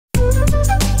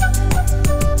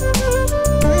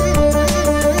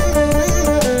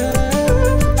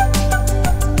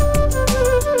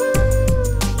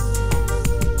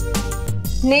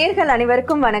நேயர்கள்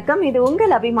அனைவருக்கும் வணக்கம். இது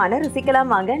உங்கள் அபிமான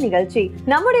ருசிக்கலாம் வாங்க நிகழ்ச்சி.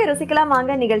 நம்முடைய ருசிக்கலாம்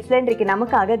வாங்க நிகழ்ச்சியில இன்றைக்கு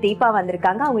நமக்காக தீபா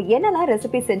வந்திருக்காங்க. அவங்க என்னெல்லாம்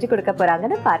ரெசிபி செஞ்சு கொடுக்க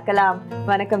போறாங்கன்னு பார்க்கலாம்.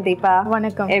 வணக்கம் தீபா.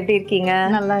 வணக்கம். எப்படி இருக்கீங்க?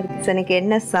 நல்லா இருக்கு. இன்னைக்கு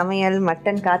என்ன சமையல்?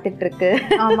 மட்டன் காத்துட்டு இருக்கு.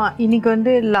 ஆமா, இன்னைக்கு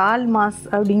வந்து லால் மாஸ்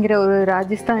அப்படிங்கிற ஒரு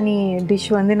ராஜஸ்தானி டிஷ்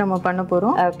வந்து நம்ம பண்ண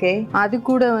போறோம். ஓகே. அது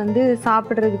கூட வந்து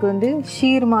சாப்பிடுறதுக்கு வந்து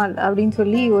ஷீர்மால் அப்படின்னு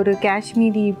சொல்லி ஒரு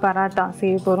காஷ்மீரி பராட்டா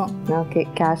செய்ய போறோம். ஓகே.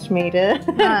 காஷ்மீர்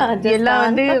எல்லாம்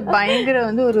வந்து பயங்கர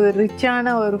வந்து ஒரு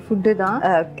ரிச்சான ஒரு ஃபுட்டு தான்.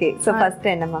 ஓகே. சோ ஃபர்ஸ்ட்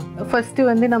என்னமா? ஃபர்ஸ்ட்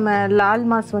வந்து நம்ம லால்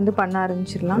மாஸ் வந்து பண்ண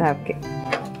ஆரம்பிச்சிடலாம். ஓகே.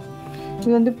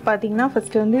 இது வந்து பாத்தீங்கன்னா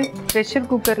ஃபர்ஸ்ட் வந்து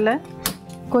ப்ரெஷர் குக்கர்ல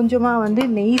கொஞ்சமா வந்து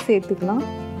நெய் சேர்த்துக்கலாம்.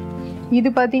 இது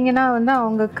பார்த்தீங்கன்னா வந்து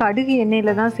அவங்க கடுகு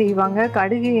எண்ணெயில் தான் செய்வாங்க.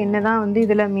 கடுகு எண்ணெய் தான் வந்து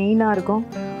இதில் மெயினாக இருக்கும்.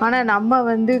 ஆனால் நம்ம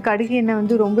வந்து கடுகு எண்ணெய்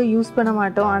வந்து ரொம்ப யூஸ் பண்ண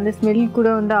மாட்டோம். அந்த ஸ்மெல் கூட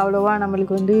வந்து அவ்வளோவா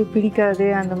நம்மளுக்கு வந்து பிடிக்காது,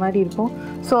 அந்த மாதிரி இருக்கும்.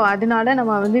 ஸோ அதனால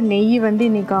நம்ம வந்து நெய் வந்து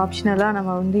இன்றைக்கி ஆப்ஷனலாக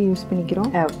நம்ம வந்து யூஸ்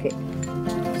பண்ணிக்கிறோம். ஓகே.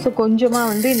 ஸோ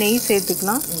கொஞ்சமாக வந்து நெய்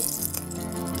சேர்த்துக்கலாம்.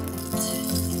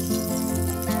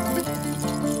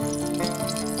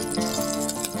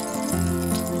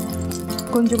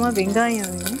 கொஞ்சமாக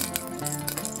வெங்காயம் வேணும்.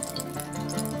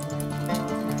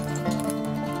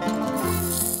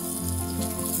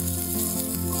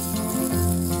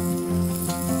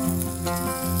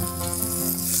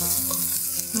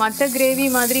 மற்ற கிரேவி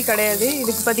மாதிரி கிடையாது.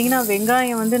 இதுக்கு பார்த்தீங்கன்னா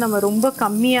வெங்காயம் வந்து நம்ம ரொம்ப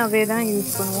கம்மியாகவே தான்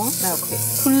யூஸ் பண்ணுவோம். ஓகே.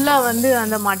 ஃபுல்லாக வந்து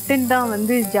அந்த மட்டன் தான்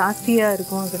வந்து ஜாஸ்தியாக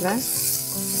இருக்கும் இதில்.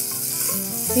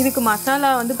 இதுக்கு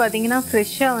மசாலா வந்து பார்த்தீங்கன்னா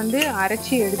ஃப்ரெஷ்ஷாக வந்து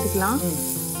அரைச்சி எடுத்துக்கலாம்.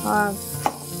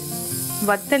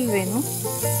 வத்தல் வேணும்.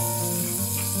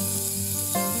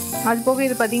 அது போக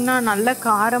இது பார்த்திங்கன்னா நல்ல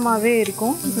காரமாகவே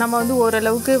இருக்கும். நம்ம வந்து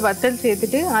ஓரளவுக்கு வத்தல்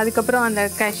சேர்த்துட்டு அதுக்கப்புறம் அந்த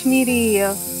காஷ்மீரி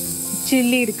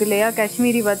சில்லி இருக்கு இல்லையா,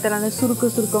 காஷ்மீரி வத்தல் அந்த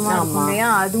சுருக்கமாக இருக்கும் இல்லையா,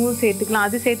 அதுவும் சேர்த்துக்கலாம்.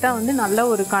 அது சேர்த்தா வந்து நல்ல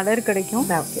ஒரு கலர் கிடைக்கும்.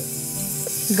 ஓகே.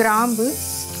 கிராம்பு,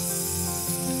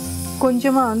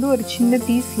 கொஞ்சமாக வந்து ஒரு சின்ன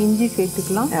பீஸ் இஞ்சி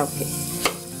சேர்த்துக்கலாம். ஓகே.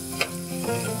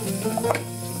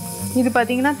 இது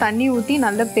பார்த்தீங்கன்னா தண்ணி ஊற்றி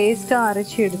நல்ல பேஸ்ட்டாக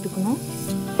அரைச்சி எடுத்துக்கணும்.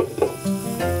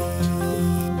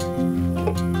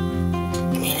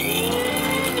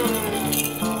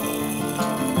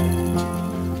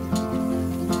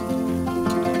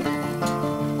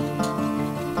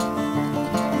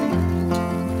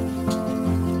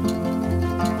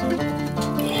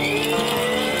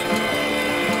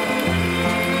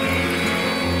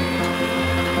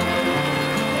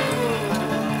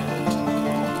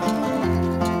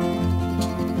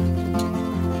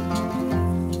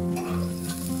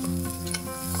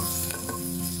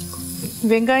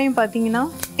 வெங்காயம் பார்த்தீங்கன்னா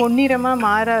பொன்னிறமாக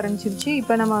மாற ஆரம்பிச்சிருச்சு.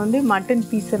 இப்போ நம்ம வந்து மட்டன்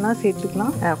பீஸ் எல்லாம்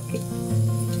சேர்த்துக்கலாம். ஓகே.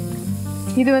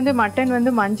 இது வந்து மட்டன்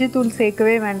வந்து மஞ்சத்தூள்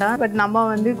சேர்க்கவே வேண்டாம். பட் நம்ம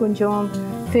வந்து கொஞ்சம்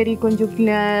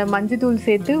மஞ்சத்தூள்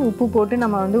சேர்த்து உப்பு போட்டு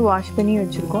நம்ம வந்து வாஷ் பண்ணி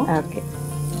வச்சுருக்கோம். ஓகே.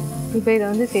 இப்போ இதை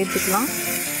வந்து சேர்த்துக்கலாம்.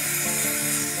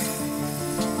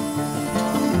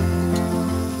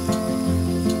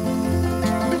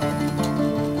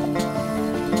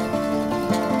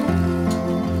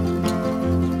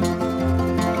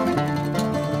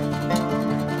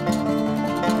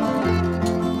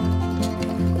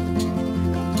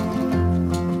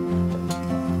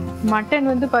 மட்டன்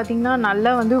வந்து பார்த்திங்கன்னா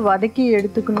நல்லா வந்து வதக்கி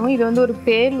எடுத்துக்கணும். இது வந்து ஒரு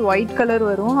பேல் ஒயிட் கலர்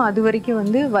வரும், அது வரைக்கும்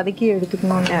வந்து வதக்கி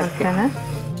எடுத்துக்கணும் மட்டனை.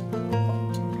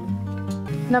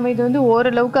 நம்ம இது வந்து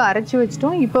ஓரளவுக்கு அரைச்சி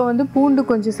வச்சிட்டோம். இப்போ வந்து பூண்டு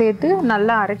கொஞ்சம் சேர்த்து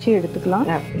நல்லா அரைச்சி எடுத்துக்கலாம்.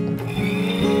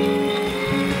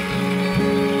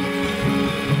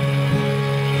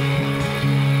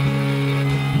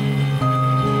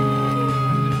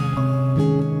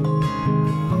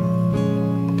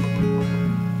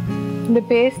 இந்த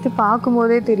பேஸ்ட்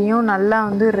பார்க்கும்போதே தெரியும் நல்லா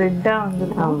வந்து ரெட்டாக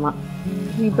வந்துடும். ஆமாம்.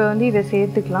 இப்போ வந்து இதை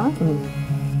சேர்த்துக்கலாம்.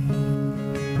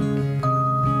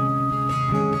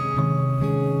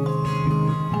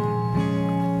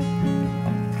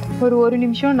 ஒரு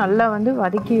நிமிஷம் நல்லா வந்து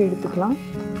வதக்கி எடுத்துக்கலாம்.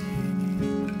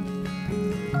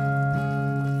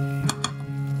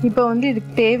 இப்போ வந்து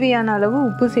இதுக்கு தேவையான அளவு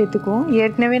உப்பு சேர்த்துக்குவோம்.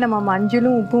 ஏற்கனவே நம்ம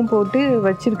மஞ்சளும் உப்பும் போட்டு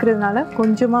வச்சிருக்கிறதுனால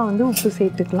கொஞ்சமாக வந்து உப்பு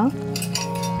சேர்த்துக்கலாம்.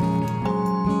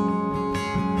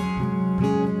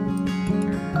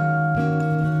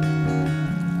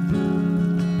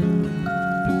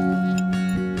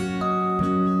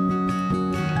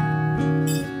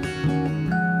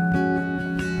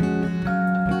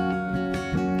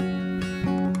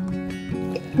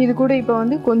 இது கூட இப்போ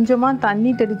வந்து கொஞ்சமாக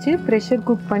தண்ணி தெளித்து ப்ரெஷர்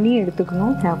குக் பண்ணி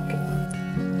எடுத்துக்கணும். ஓகே.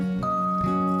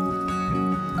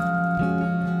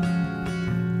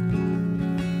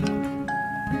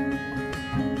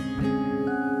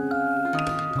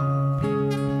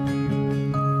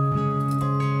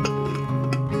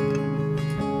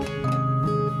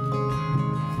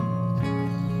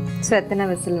 ஸோ எத்தனை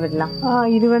விசில் விடலாம்?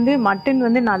 இது வந்து மட்டன்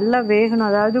வந்து நல்லா வேகணும்,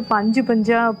 அதாவது பஞ்சு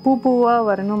பஞ்சாக பூவாக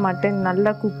வரணும், மட்டன்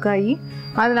நல்லா குக் ஆகி.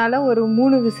 அதனால ஒரு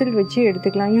 3 விசில் வச்சு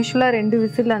எடுத்துக்கலாம். யூஸ்வலாக 2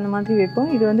 விசில் அந்த மாதிரி வைப்போம்.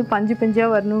 இது வந்து பஞ்சு பஞ்சாக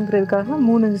வரணுங்கிறதுக்காக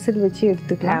 3 விசில் வச்சு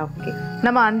எடுத்துக்கலாம். ஓகே.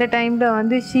 நம்ம அந்த டைமில்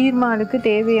வந்து ஷீர்மாலுக்கு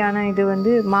தேவையான இது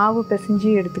வந்து மாவு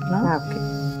பிசைஞ்சு எடுத்துக்கலாம். ஓகே.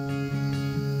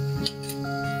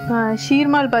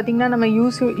 ஷீர்மால் பார்த்திங்கன்னா நம்ம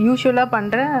யூஸ்வலாக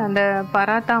பண்ணுற அந்த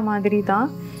பராத்தா மாதிரி தான்.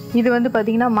 இது வந்து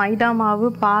பார்த்திங்கன்னா மைதா மாவு,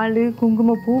 பால்,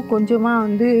 குங்குமப்பூ, கொஞ்சமாக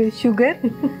வந்து சுகர்,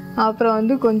 அப்புறம்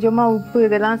வந்து கொஞ்சமாக உப்பு,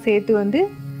 இதெல்லாம் சேர்த்து வந்து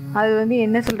அது வந்து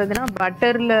என்ன சொல்கிறதுனா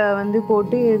பட்டரில் வந்து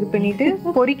போட்டு இது பண்ணிவிட்டு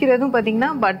பொரிக்கிறதும்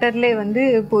பார்த்திங்கன்னா பட்டர்லேயே வந்து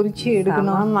பொரிச்சு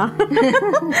எடுக்கணும். ஆமாம்,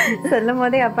 சொல்லும்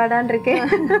போதே அப்பாடான் இருக்கேன்.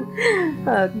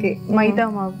 ஓகே. மைதா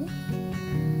மாவு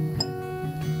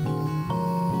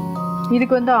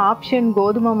இதுக்கு வந்து ஆப்ஷன்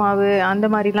கோதுமை மாவு அந்த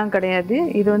மாதிரிலாம் கிடையாது.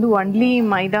 இது வந்து ஒன்லி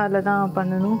மைதாவில் தான்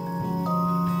பண்ணணும்.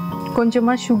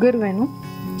 கொஞ்சமாக சுகர் வேணும்.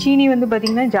 சீனி வந்து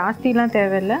பார்த்திங்கன்னா ஜாஸ்திலாம்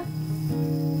தேவையில்லை.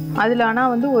 அதில்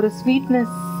ஆனால் வந்து ஒரு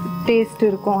ஸ்வீட்னஸ் டேஸ்ட்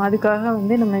இருக்கும், அதுக்காக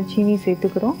வந்து நம்ம சீனி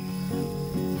சேர்த்துக்கிறோம்.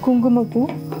 குங்குமப்பூ,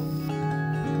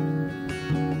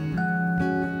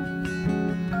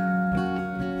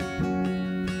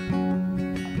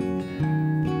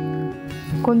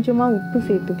 கொஞ்சமாக உப்பு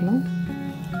சேர்த்துக்கலாம்.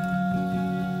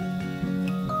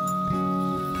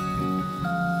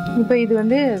 இப்போ இது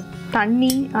வந்து தண்ணி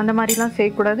அந்த மாதிரிலாம்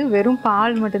சேர்க்கக்கூடாது, வெறும்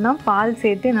பால் மட்டும்தான். பால்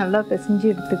சேர்த்து நல்லா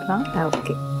பிசைஞ்சு எடுத்துக்கலாம்.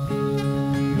 ஓகே.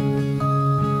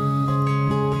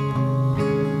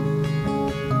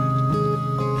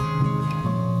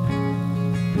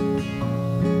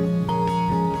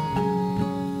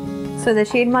 ஸோ இந்த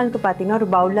ஷீர்மாலுக்கு பார்த்தீங்கன்னா ஒரு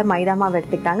பவுலில் மைதா மாவு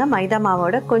எடுத்துக்கிட்டாங்க. மைதா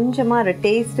மாவோட கொஞ்சமாக ஒரு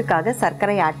டேஸ்ட்டுக்காக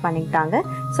சர்க்கரை ஆட் பண்ணிக்கிட்டாங்க.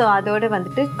 ஸோ அதோடு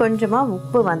வந்துட்டு கொஞ்சமாக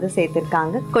உப்பு வந்து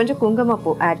சேர்த்துருக்காங்க, கொஞ்சம்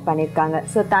குங்குமப்பூ ஆட் பண்ணியிருக்காங்க.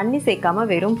 ஸோ தண்ணி சேர்க்காம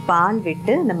வெறும் பால்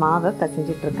விட்டு இந்த மாவை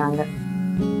பிசைஞ்சிட்ருக்காங்க.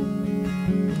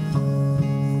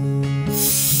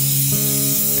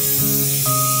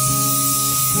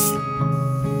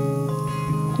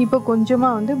 இப்போ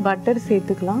கொஞ்சமாக வந்து பட்டர்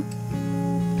சேர்த்துக்கலாம்.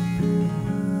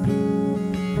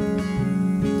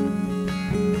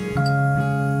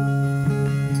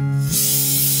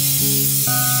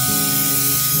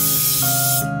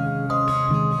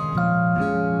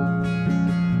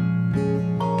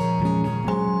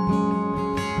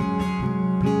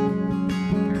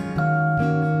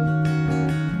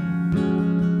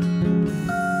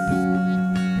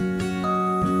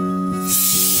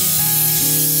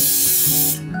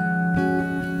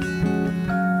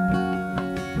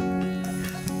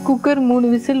 குக்கர் 3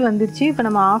 விசில் வந்துருச்சு. இப்போ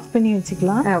நம்ம ஆஃப் பண்ணி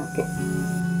வச்சுக்கலாம். ஓகே.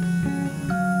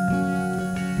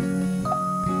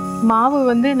 மாவு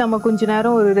வந்து நம்ம கொஞ்ச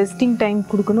நேரம் ஒரு ரெஸ்டிங் டைம்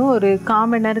கொடுக்கணும். ஒரு 1/4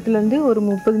 மணி நேரத்துலேருந்து ஒரு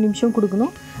 30 நிமிஷம்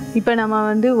கொடுக்கணும். இப்போ நம்ம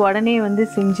வந்து உடனே வந்து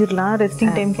செஞ்சிடலாம்,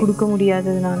 ரெஸ்டிங் டைம் கொடுக்க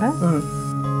முடியாததுனால.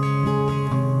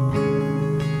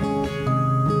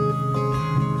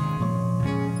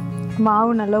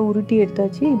 மாவு நல்லா உருட்டி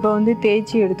எடுத்தாச்சு. இப்போ வந்து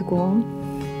தேய்ச்சி எடுத்துக்குவோம்.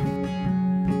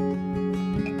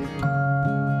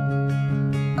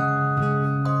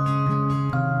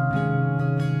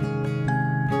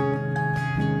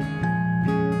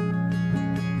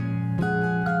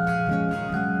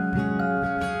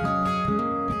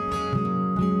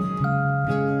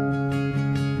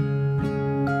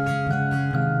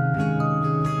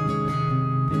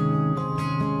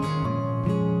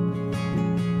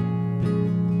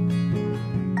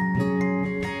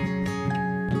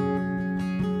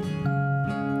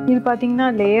 இது பார்த்திங்கன்னா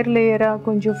லேயராக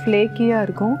கொஞ்சம் ஃப்ளேக்கியாக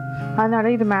இருக்கும்.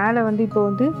 அதனால் இது மேலே வந்து இப்போ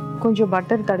வந்து கொஞ்சம்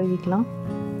பட்டர் தடவிக்கலாம்.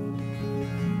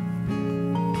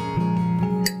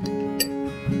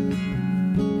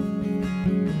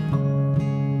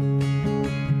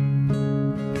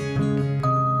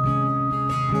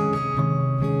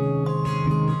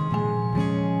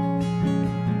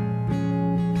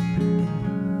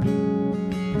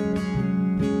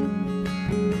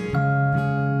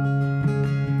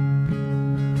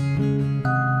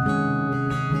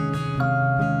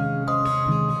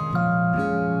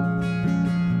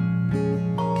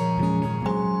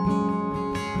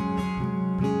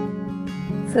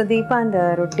 ஸோ தீபா, அந்த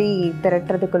ரொட்டி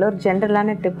திரட்டுறதுக்குள்ள ஒரு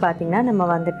ஜென்ரலான டிப் பார்த்தீங்கன்னா, நம்ம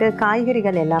வந்துட்டு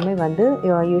காய்கறிகள் எல்லாமே வந்து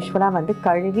யூஸ்வலாக வந்து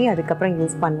கழுவி அதுக்கப்புறம்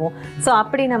யூஸ் பண்ணுவோம். ஸோ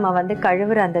அப்படி நம்ம வந்து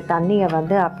கழுவுற அந்த தண்ணியை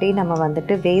வந்து அப்படியே நம்ம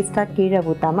வந்துட்டு வேஸ்ட்டாக கீழே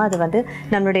ஊற்றாமல், அது வந்து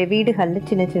நம்மளுடைய வீடுகளில்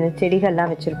சின்ன சின்ன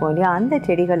செடிகள்லாம் வச்சுருப்போம் இல்லையா, அந்த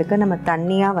செடிகளுக்கு நம்ம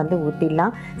தண்ணியாக வந்து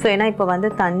ஊற்றிடலாம். ஸோ ஏன்னா இப்போ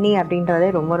வந்து தண்ணி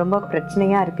அப்படின்றதே ரொம்ப ரொம்ப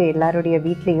பிரச்சனையாக இருக்குது எல்லாருடைய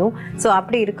வீட்லேயும். ஸோ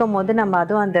அப்படி இருக்கும் போது நம்ம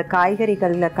அதுவும் அந்த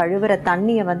காய்கறிகளில் கழுவுற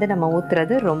தண்ணியை வந்து நம்ம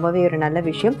ஊற்றுறது ரொம்பவே ஒரு நல்ல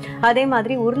விஷயம். அதே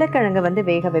மாதிரி உருளைக்கிழங்கு வந்து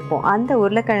வேக வைப்போம். அந்த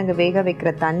உருளைக்கிழங்கு வேக வைக்கிற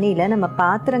தண்ணியில் நம்ம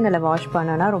பாத்திரங்களை வாஷ்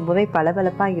பண்ணோன்னா ரொம்பவே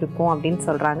பளபளப்பாக இருக்கும் அப்படின்னு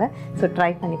சொல்கிறாங்க. ஸோ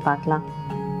ட்ரை பண்ணி பார்க்கலாம்.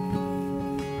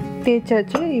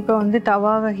 தேய்ச்சாச்சு. இப்போ வந்து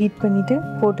தவாவை ஹீட் பண்ணிவிட்டு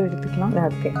போட்டு எடுத்துக்கலாம்.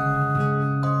 ஓகே.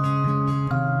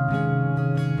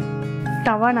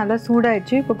 தவா நல்லா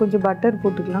சூடாயிடுச்சு. இப்போ கொஞ்சம் பட்டர்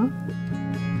போட்டுக்கலாம்.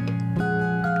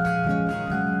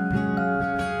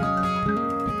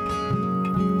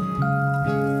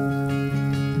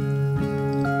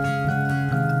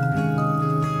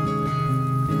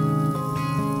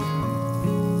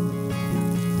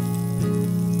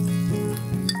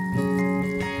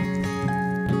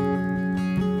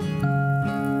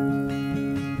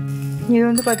 இது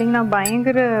வந்து பார்த்தீங்கன்னா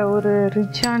பயங்கர ஒரு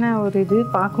ரிச்சான ஒரு இது,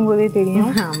 பார்க்கும்போதே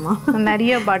தெரியும். ஆமாம்,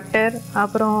 நிறைய பட்டர்,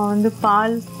 அப்புறம் வந்து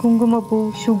பால், குங்குமப்பூ,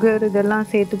 சுகர் இதெல்லாம்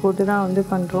சேர்த்து போட்டு தான் வந்து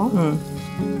பண்ணுறோம்.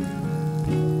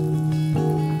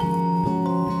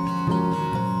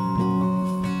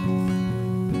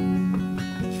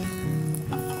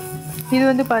 இது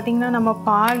வந்து பார்த்தீங்கன்னா நம்ம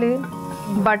பால்,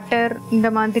 பட்டர் இந்த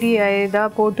மாதிரி இதாக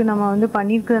போட்டு நம்ம வந்து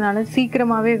பண்ணியிருக்கிறதுனால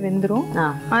சீக்கிரமாகவே வெந்துடும்.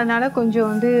 அதனால கொஞ்சம்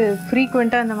வந்து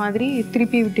ஃப்ரீக்வெண்ட்டாக அந்த மாதிரி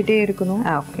திருப்பி விட்டுட்டே இருக்கணும்.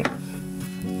 ஓகே.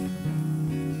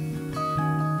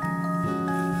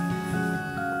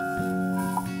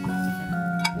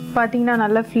 பார்த்தீங்கன்னா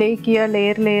நல்லா ஃப்ளேக்கியாக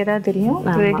லேயர் லேயராக தெரியும்.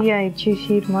 ரெடி ஆயிடுச்சு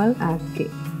ஷீர்மால். ஓகே.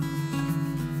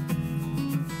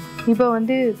 இப்போ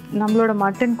வந்து நம்மளோட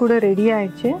மட்டன் கூட ரெடி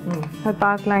ஆயிடுச்சு. அது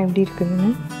பார்க்கலாம் எப்படி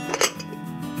இருக்குதுன்னு.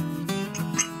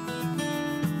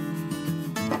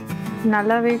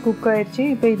 நல்லாவே குக் ஆயிடுச்சு.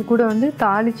 இப்போ இது கூட வந்து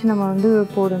தாளித்து நம்ம வந்து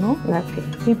போடணும். ஓகே.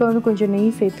 இப்போ வந்து கொஞ்சம்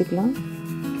நெய் சேர்த்துக்கலாம்.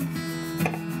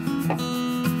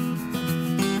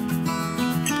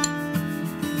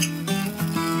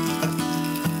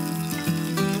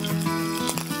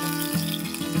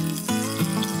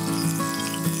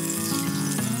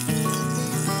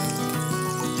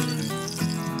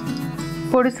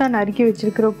 பொடிசாக நறுக்கி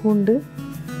வச்சிருக்கிற பூண்டு,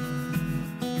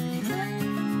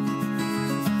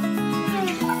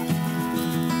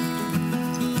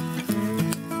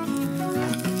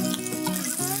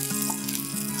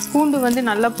 பூண்டு வந்து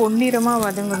நல்லா பொன்னிறமாக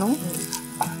வதங்கணும்.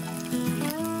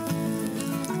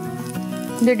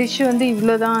 இந்த டிஷ்ஷு வந்து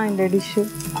இவ்வளோதான். இந்த டிஷ்ஷு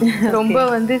ரொம்ப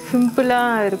வந்து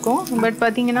சிம்பிளாக இருக்கும். பட்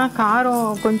பார்த்தீங்கன்னா காரம்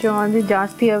கொஞ்சம் வந்து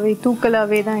ஜாஸ்தியாகவே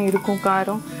தூக்கலாகவே தான் இருக்கும்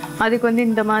காரம். அதுக்கு வந்து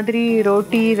இந்த மாதிரி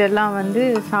ரொட்டி இதெல்லாம் வந்து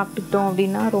சாப்பிட்டுக்கிட்டோம்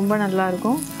அப்படின்னா ரொம்ப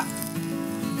நல்லாயிருக்கும்.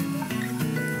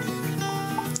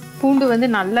 பூண்டு வந்து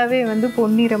நல்லாவே வந்து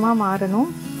பொன்னிறமாக மாறணும்.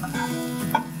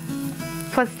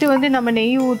 ஃபஸ்ட்டு வந்து நம்ம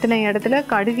நெய் ஊற்றின இடத்துல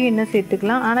கடுகு எண்ணெய்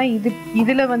சேர்த்துக்கலாம். ஆனால்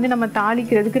இதில் வந்து நம்ம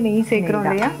தாளிக்கிறதுக்கு நெய் சேர்க்குறோம்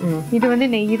இல்லையா, இது வந்து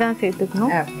நெய் தான்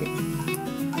சேர்த்துக்கணும்.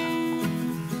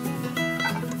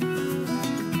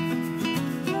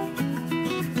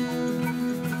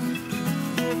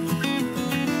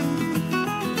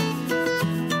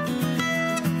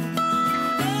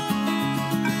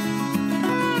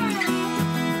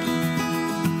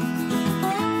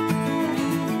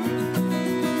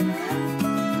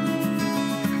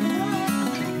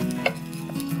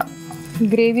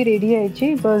 கிரேவி ரெடி ஆயிடுச்சு.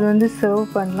 இப்போ அது வந்து சர்வ்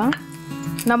பண்ணலாம்.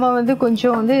 நம்ம வந்து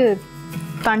கொஞ்சம் வந்து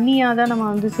தண்ணியாக தான் நம்ம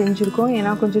வந்து செஞ்சுருக்கோம்,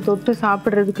 ஏன்னா கொஞ்சம் தொட்டு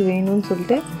சாப்பிட்றதுக்கு வேணும்னு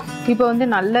சொல்லிட்டு. இப்போ வந்து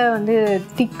நல்லா வந்து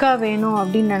திக்காக வேணும்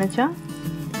அப்படின்னு நினச்சா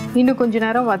இன்னும் கொஞ்சம்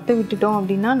நேரம் வற்ற விட்டுட்டோம்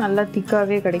அப்படின்னா நல்லா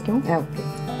திக்காகவே கிடைக்கும். ஓகே.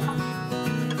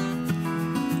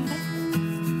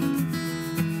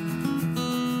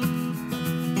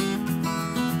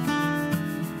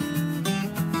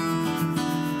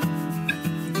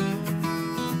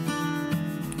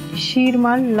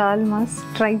 ஷீர்மால் லால் மாஸ்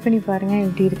ட்ரை பண்ணி பாருங்கள்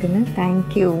எப்படி இருக்குன்னு.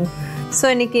 தேங்க்யூ. ஸோ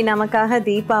இன்றைக்கி நமக்காக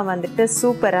தீபா வந்துட்டு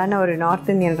சூப்பரான ஒரு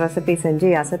நார்த் இந்தியன் ரெசிபி செஞ்சு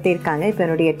அசத்திருக்காங்க. இப்போ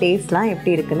என்னுடைய டேஸ்ட்லாம்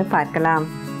எப்படி இருக்குன்னு பார்க்கலாம்.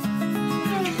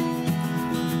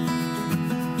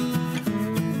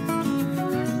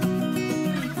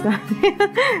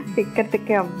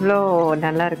 பிக்கிறதுக்கு அவ்வளோ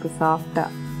நல்லா இருக்கும், சாஃப்டாக,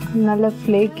 நல்ல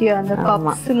ஃப்ளேக்கியாக அந்த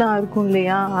பப்ஸ்லாம் இருக்கும்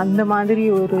இல்லையா, அந்த மாதிரி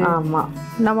ஒரு. ஆமாம்,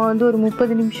 நம்ம வந்து ஒரு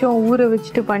 30 நிமிஷம் ஊற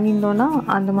வச்சுட்டு பண்ணியிருந்தோம்னா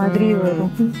அந்த மாதிரி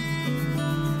வரும்.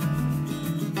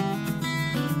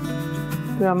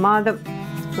 பிரமாதம்,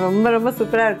 ரொம்ப ரொம்ப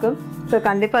சூப்பராக இருக்கும். ஸோ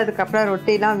கண்டிப்பாக அதுக்கப்புறம்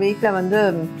ரொட்டிலாம் வீட்டில் வந்து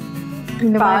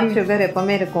இந்த மாதிரி சுகர்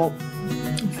எப்போவுமே இருக்கும்.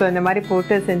 ஸோ இந்த மாதிரி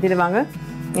போட்டு செஞ்சிடுவாங்க.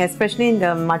 எஸ்பெஷலி இந்த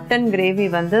மட்டன் கிரேவி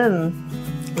வந்து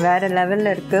வேறு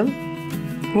லெவலில் இருக்குது.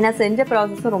 ஏன்னா செஞ்ச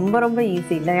ப்ராசஸும் ரொம்ப ரொம்ப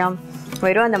ஈஸி இல்லையா,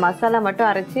 வெறும் அந்த மசாலா மட்டும்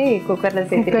அரைச்சி குக்கரில்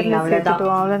சேர்த்துட்டீங்க,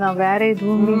 அவ்வளோதான், வேறு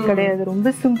எதுவுமே கிடையாது,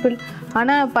 ரொம்ப சிம்பிள்.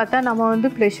 ஆனால் பார்த்தா நம்ம வந்து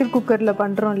ப்ரெஷர் குக்கரில்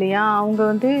பண்ணுறோம் இல்லையா, அவங்க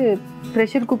வந்து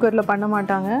ப்ரெஷர் குக்கரில் பண்ண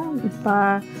மாட்டாங்க. இப்போ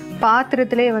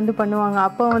பாத்திரத்திலே வந்து பண்ணுவாங்க.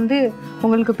 அப்போ வந்து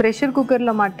உங்களுக்கு ப்ரெஷர்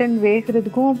குக்கரில் மட்டன்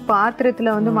வேகிறதுக்கும்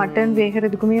பாத்திரத்தில் வந்து மட்டன்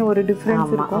வேகிறதுக்குமே ஒரு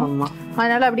டிஃப்ரென்ஸ் இருக்கும்.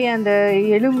 அதனால் அப்படியே அந்த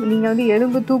எலும்பு நீங்கள் வந்து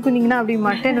எலும்பு தூக்குனீங்கன்னா அப்படி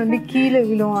மட்டன் வந்து கீழே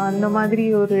விழும், அந்த மாதிரி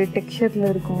ஒரு டெக்ஸ்சரில்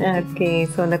இருக்கும். ஓகே,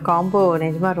 ஸோ அந்த காம்போ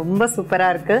நிஜமாக ரொம்ப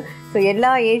சூப்பராக இருக்குது. ஸோ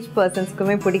எல்லா ஏஜ்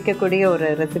பர்சன்ஸ்க்குமே பிடிக்கக்கூடிய ஒரு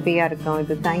ரெசிபியாக இருக்கும்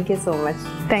இது. Thank you so much.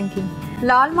 Thank you.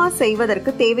 Lal mass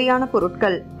செய்வதற்கு தேவையான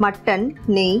பொருட்கள்: மட்டன்,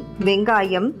 நெய்,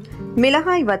 வெங்காயம்,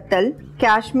 மிளகாய் வத்தல்,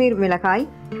 காஷ்மீர் மிளகாய்,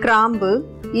 கிராம்பு,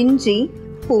 இஞ்சி,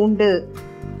 பூண்டு.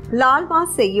 லால்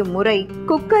மாஸ் செய்யும் முறை: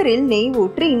 குக்கரில் நெய்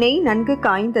ஊற்றி நெய் நன்கு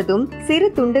காய்ந்ததும் சிறு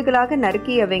துண்டுகளாக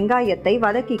நறுக்கிய வெங்காயத்தை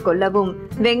வதக்கிக் கொள்ளவும்.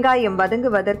 வெங்காயம்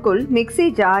வதங்குவதற்குள் மிக்சி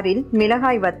ஜாரில்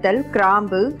மிளகாய் வத்தல்,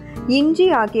 கிராம்பு, இஞ்சி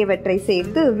ஆகியவற்றை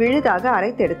சேர்த்து விழுதாக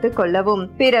அரைத்தெடுத்துக் கொள்ளவும்.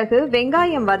 பிறகு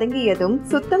வெங்காயம் வதங்கியதும்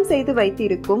சுத்தம் செய்து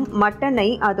வைத்திருக்கும் மட்டனை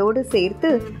அதோடு சேர்த்து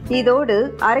இதோடு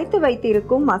அரைத்து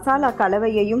வைத்திருக்கும் மசாலா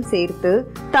கலவையையும் சேர்த்து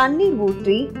தண்ணீர்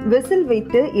ஊற்றி விசில்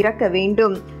வைத்து இறக்க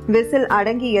வேண்டும். விசில்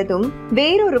அடங்கியதும்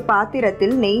வேறொரு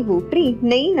பாத்திரத்தில் நெய் ஊற்றி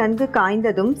நெய் நன்கு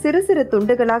காய்ந்ததும் சிறு சிறு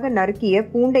துண்டுகளாக நறுக்கிய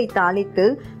பூண்டை தாளித்து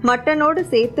மட்டனோடு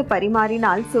சேர்த்து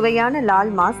பரிமாறினால் சுவையான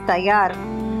லால் மாஸ் தயார்.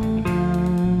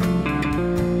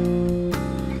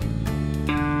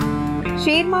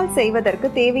 ஷீர்மால் செய்வதற்கு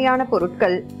தேவையான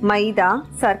பொருட்கள்: மைதா,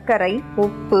 சர்க்கரை,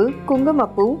 உப்பு,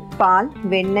 குங்குமப்பூ, பால்,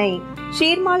 வெண்ணெய்.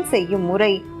 ஷீர்மால் செய்யும்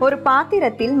முறை: ஒரு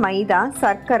பாத்திரத்தில் மைதா,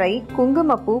 சர்க்கரை,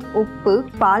 குங்குமப்பூ, உப்பு,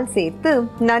 பால் சேர்த்து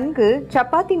நன்கு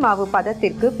சப்பாத்தி மாவு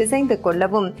பதத்திற்கு பிசைந்து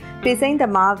கொள்ளவும். பிசைந்த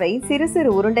மாவை சிறு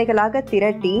சிறு உருண்டைகளாக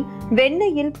திரட்டி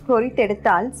வெண்ணெயில்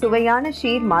பொரித்தெடுத்தால் சுவையான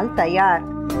ஷீர்மால் தயார்.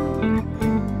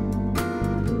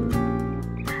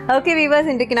 ஓகே வீவர்ஸ்,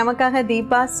 இன்றைக்கு நமக்காக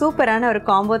தீபா சூப்பரான ஒரு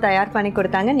காம்போ தயார் பண்ணி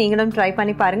கொடுத்தாங்க. நீங்களும் ட்ரை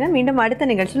பண்ணி பாருங்க. மீண்டும்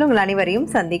அடுத்த நிகழ்ச்சியில் உங்கள் அனைவரையும்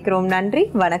சந்திக்கிறோம். நன்றி,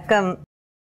 வணக்கம்.